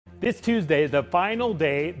This Tuesday, the final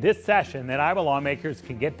day this session that Iowa lawmakers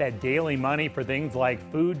can get that daily money for things like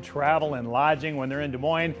food, travel, and lodging when they're in Des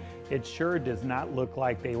Moines. It sure does not look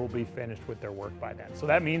like they will be finished with their work by then. So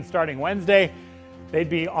that means starting Wednesday, they'd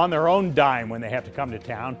be on their own dime when they have to come to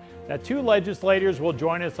town. Now, two legislators will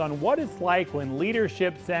join us on what it's like when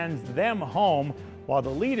leadership sends them home, while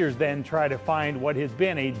the leaders then try to find what has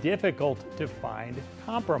been a difficult to find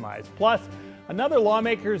compromise. Plus, another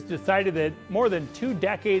lawmaker has decided that more than 2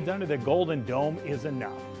 decades under the Golden Dome is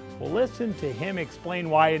enough. We'll listen to him explain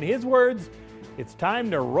why, in his words, it's time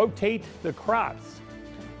to rotate the crops.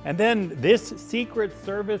 And then this Secret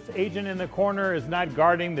Service agent in the corner is not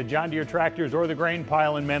guarding the John Deere tractors or the grain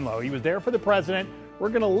pile in Menlo. He was there for the president. We're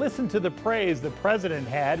going to listen to the praise the president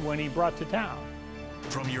had when he brought to town.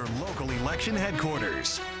 From your local election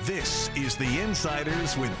headquarters, this is The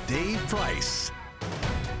Insiders with Dave Price.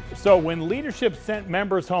 So when leadership sent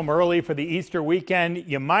members home early for the Easter weekend,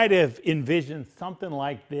 you might have envisioned something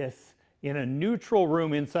like this in a neutral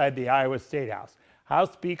room inside the Iowa State House.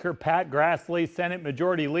 House Speaker Pat Grassley, Senate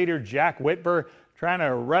Majority Leader Jack Whitmer trying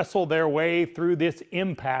to wrestle their way through this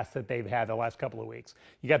impasse that they've had the last couple of weeks.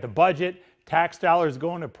 You got the budget, tax dollars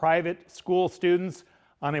going to private school students,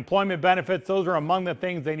 unemployment benefits. Those are among the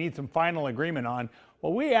things they need some final agreement on.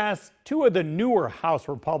 Well, we asked two of the newer House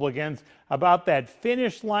Republicans about that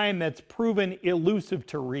finish line that's proven elusive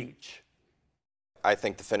to reach. I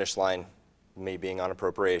think the finish line, me being on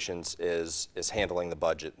appropriations, is handling the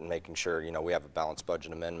budget and making sure, we have a balanced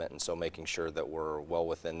budget amendment, and so making sure that we're well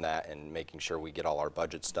within that and making sure we get all our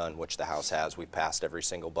budgets done, which the House has. We've passed every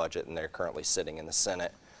single budget, and they're currently sitting in the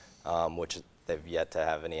Senate, which they've yet to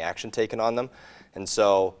have any action taken on them. And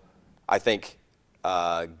so I think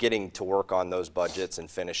getting to work on those budgets and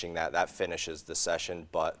finishing that finishes the session.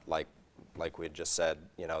 But like we had just said,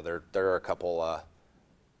 there are a couple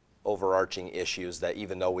overarching issues that,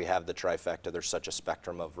 even though we have the trifecta, there's such a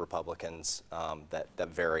spectrum of Republicans that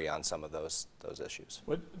vary on some of those issues.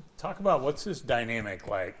 Talk about what's this dynamic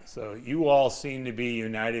like? So you all seem to be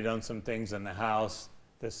united on some things in the House.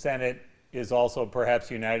 The Senate is also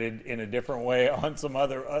perhaps united in a different way on some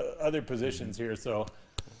other positions here. So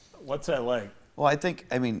what's that like? Well,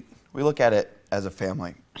 we look at it as a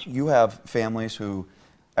family. You have families who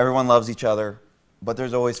everyone loves each other, but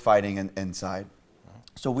there's always fighting inside.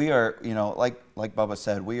 So we are, like Bubba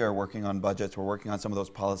said, we are working on budgets. We're working on some of those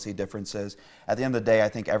policy differences. At the end of the day, I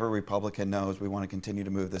think every Republican knows we want to continue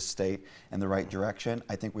to move this state in the right direction.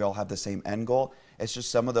 I think we all have the same end goal. It's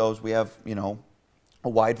just some of those we have, a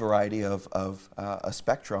wide variety of a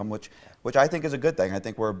spectrum, which I think is a good thing. I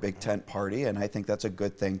think we're a big tent party, and I think that's a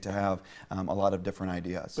good thing to have a lot of different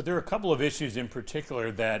ideas. But there are a couple of issues in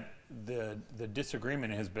particular that the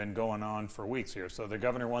disagreement has been going on for weeks here. So the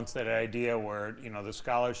governor wants that idea where, the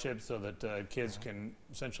scholarships so that kids can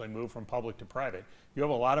essentially move from public to private. You have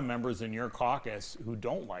a lot of members in your caucus who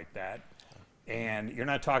don't like that. And you're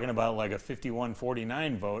not talking about like a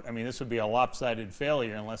 51-49 vote. This would be a lopsided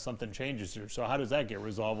failure unless something changes here. So how does that get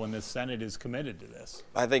resolved when the Senate is committed to this?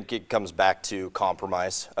 I think it comes back to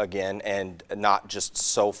compromise again, and not just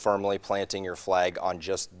so firmly planting your flag on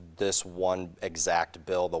just this one exact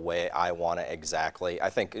bill the way I want it exactly.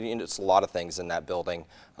 I think it's a lot of things in that building.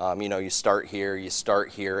 You start here,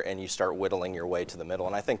 and you start whittling your way to the middle,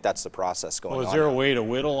 and I think that's the process going on. Well, is there a way to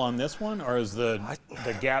whittle on this one, or is the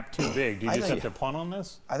gap too big? Do you just have to punt on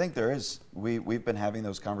this? I think there is. We've been having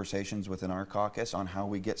those conversations within our caucus on how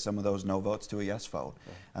we get some of those no votes to a yes vote.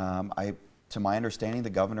 To my understanding,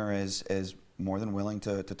 the governor is more than willing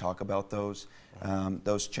to talk about those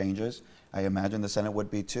changes. I imagine the Senate would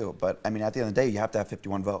be too. But at the end of the day, you have to have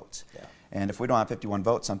 51 votes. Yeah. And if we don't have 51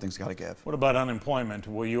 votes, something's got to give. What about unemployment?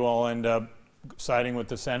 Will you all end up siding with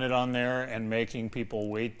the Senate on there and making people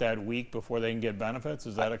wait that week before they can get benefits?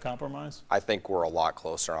 Is that a compromise? I think we're a lot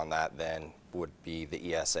closer on that than would be the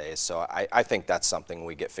ESAs. So I think that's something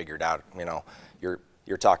we get figured out.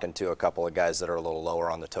 You're talking to a couple of guys that are a little lower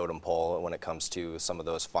on the totem pole when it comes to some of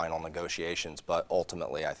those final negotiations, but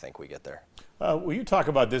ultimately I think we get there. Will you talk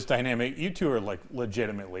about this dynamic? You two are like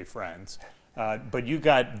legitimately friends, but you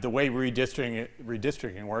got the way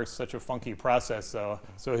redistricting works, such a funky process.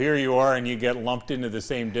 So here you are, and you get lumped into the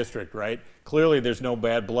same district, right? Clearly, there's no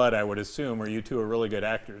bad blood, I would assume, or you two are really good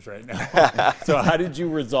actors right now. So how did you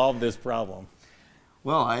resolve this problem?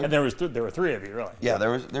 Well, and there were 3 of you, really. Yeah,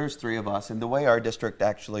 there was 3 of us, and the way our district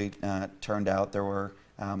actually turned out, there were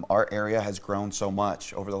our area has grown so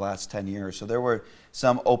much over the last 10 years. So there were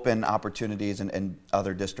some open opportunities in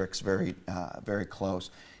other districts very close.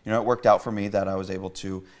 You know, it worked out for me that I was able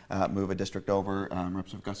to move a district over.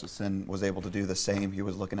 Representative Gustafson was able to do the same. He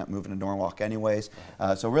was looking at moving to Norwalk anyways.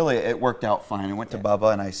 So really, it worked out fine. I went to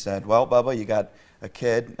Bubba and I said, well, Bubba, you got a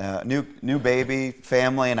kid, new baby,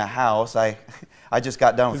 family, and a house. I just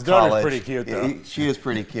got done with college. His daughter's pretty cute, though. She is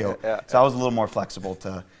pretty cute. So I was a little more flexible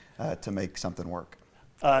to make something work.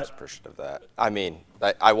 I was appreciative of that. I mean,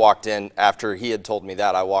 I walked in after he had told me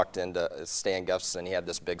that. I walked into Stan Gustafson. He had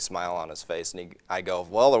this big smile on his face, and I go,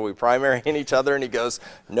 "Well, are we primarying each other?" And he goes,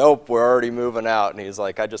 "Nope, we're already moving out." And he's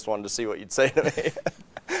like, "I just wanted to see what you'd say to me."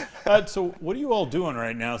 So what are you all doing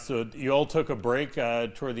right now? So you all took a break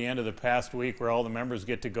toward the end of the past week where all the members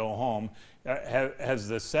get to go home. Has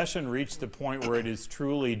the session reached the point where it is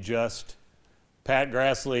truly just Pat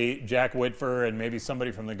Grassley, Jack Whitfer, and maybe somebody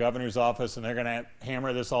from the governor's office, and they're going to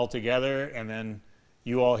hammer this all together, and then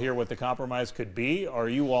you all hear what the compromise could be? Or are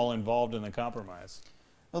you all involved in the compromise?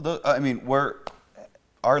 Well, I mean,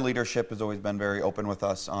 our leadership has always been very open with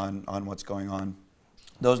us on what's going on.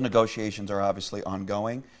 Those negotiations are obviously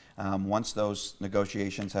ongoing. Once those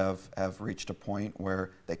negotiations have reached a point where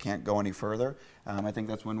they can't go any further, I think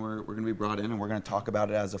that's when we're going to be brought in, and we're going to talk about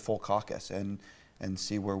it as a full caucus and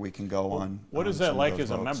see where we can go on. What is that like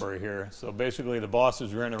as a member here? So basically the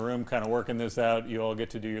bosses are in a room kind of working this out. You all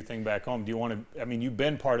get to do your thing back home. Do you want to, I mean, you've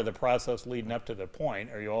been part of the process leading up to the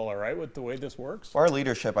point. Are you all right with the way this works? Our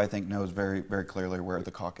leadership, I think, knows very, very clearly where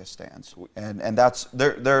the caucus stands. And that's,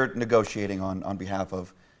 they're negotiating on behalf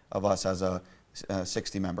of us as a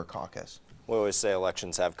 60-member caucus. We always say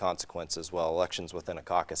elections have consequences. Well, elections within a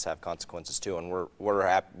caucus have consequences too, and we're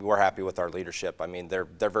happy with our leadership. I mean, they're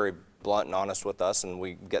very blunt and honest with us, and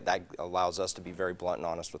that allows us to be very blunt and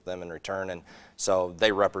honest with them in return, and so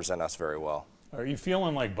they represent us very well. Are you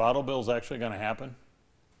feeling like bottle bill's actually going to happen?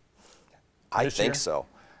 I think so.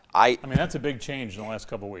 I mean, that's a big change in the last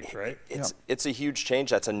couple of weeks, right? It's a huge change.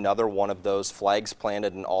 That's another one of those flags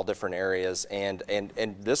planted in all different areas, and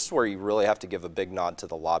this is where you really have to give a big nod to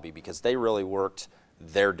the lobby, because they really worked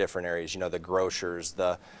their different areas. You know, the grocers,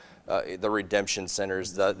 the redemption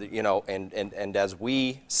centers, and as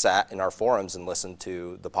we sat in our forums and listened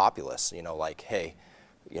to the populace, you know, like, hey,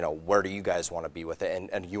 you know, where do you guys want to be with it?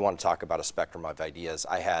 And you want to talk about a spectrum of ideas.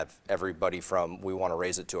 I have everybody from we want to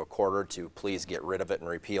raise it to a quarter to please get rid of it and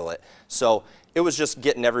repeal it. So it was just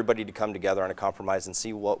getting everybody to come together on a compromise and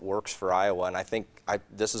see what works for Iowa. And I think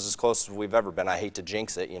this is as close as we've ever been. I hate to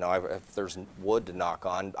jinx it. You know, if there's wood to knock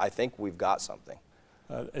on, I think we've got something.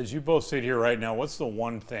 As you both sit here right now, what's the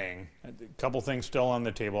one thing, a couple things still on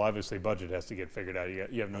the table, obviously budget has to get figured out,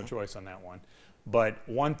 you have no choice on that one, but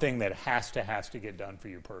one thing that has to get done for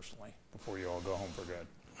you personally before you all go home for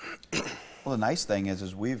good? Well, the nice thing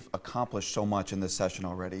is we've accomplished so much in this session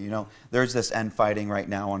already. You know, there's this end fighting right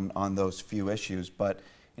now on those few issues, but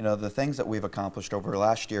you know, the things that we've accomplished over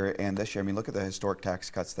last year and this year, I mean, look at the historic tax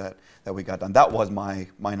cuts that we got done. That was my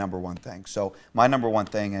number one thing. So my number one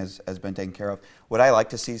thing has been taken care of. Would I like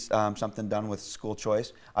to see something done with school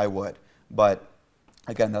choice? I would. But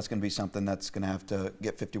again, that's going to be something that's going to have to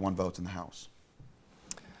get 51 votes in the House.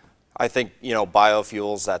 I think, you know,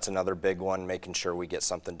 biofuels, that's another big one, making sure we get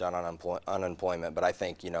something done on unemployment. But I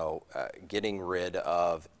think, you know, getting rid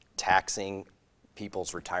of taxing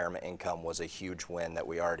people's retirement income was a huge win that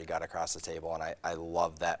we already got across the table, and I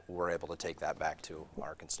love that we're able to take that back to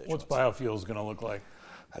our constituents. What's biofuels going to look like?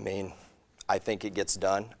 I mean, I think it gets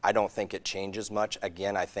done. I don't think it changes much.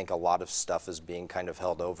 Again, I think a lot of stuff is being kind of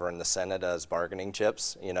held over in the Senate as bargaining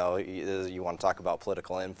chips. You know, you want to talk about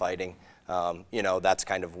political infighting. You know, that's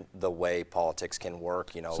kind of the way politics can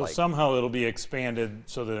work. You know, so like, somehow it'll be expanded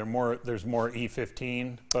so that there's more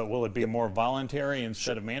E15, but will it be more voluntary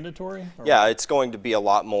instead of mandatory? Yeah, it's going to be a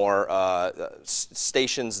lot more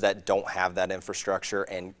stations that don't have that infrastructure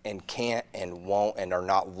and can't and won't and are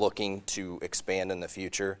not looking to expand in the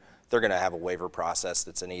future. They're going to have a waiver process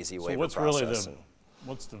that's an easy waiver process.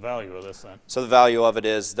 What's the value of this then? So the value of it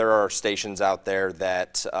is there are stations out there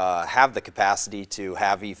that have the capacity to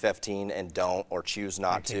have E15 and don't, or choose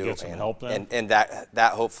not to. Get some help then? And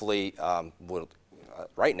that hopefully will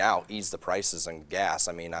right now ease the prices on gas.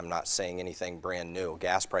 I mean, I'm not saying anything brand new.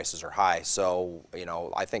 Gas prices are high, so you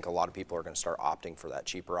know, I think a lot of people are going to start opting for that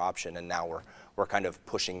cheaper option, and now we're kind of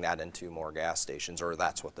pushing that into more gas stations, or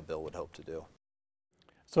that's what the bill would hope to do.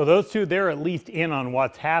 So those two, they're at least in on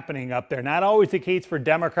what's happening up there. Not always the case for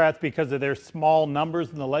Democrats because of their small numbers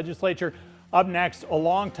in the legislature. Up next, a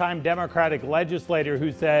longtime Democratic legislator who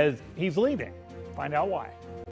says he's leaving. Find out why.